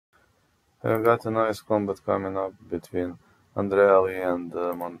We've got a nice combat coming up between Andrea and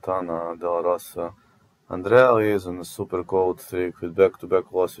Montana De La Rosa. Andrea is on a super cold streak with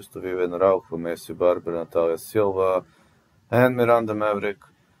back-to-back losses to Vivian Rauch, Macy Barber, Natalia Silva, and Miranda Maverick.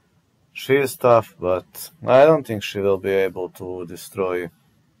 She is tough, but I don't think she will be able to destroy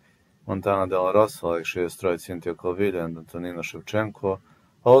Montana De La Rosa like she destroyed Cynthia Calvillo and Antonina Shevchenko.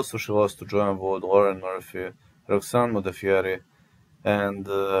 Also, she lost to Joanne Wood, Lauren Murphy, Roxanne Modafferi, and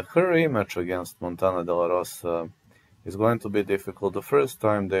her rematch against Montana De La Rosa is going to be difficult. The first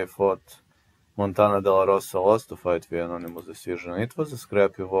time they fought, Montana De La Rosa lost the fight via unanimous decision. It was a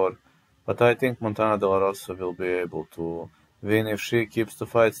scrappy war, but I think Montana De La Rosa will be able to win if she keeps the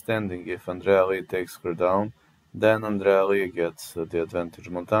fight standing. If Andrea Lee takes her down, then Andrea Lee gets the advantage.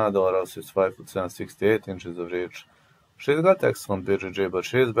 Montana De La Rosa is 5'7", 68 inches of reach. She's got excellent BJJ, but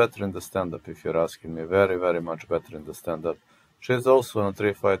she is better in the stand-up, if you're asking me. Very, very much better in the stand-up. She's also on a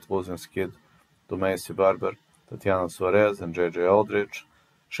 3-fight losing skid to Macy Barber, Tatiana Suarez, and JJ Aldrich.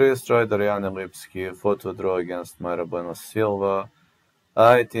 She destroyed Ariane Lipski, fought to a draw against Mayra Bueno Silva.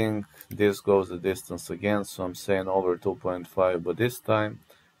 I think this goes the distance again, so I'm saying over 2.5, but this time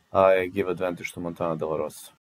I give advantage to Montana De La Rosa.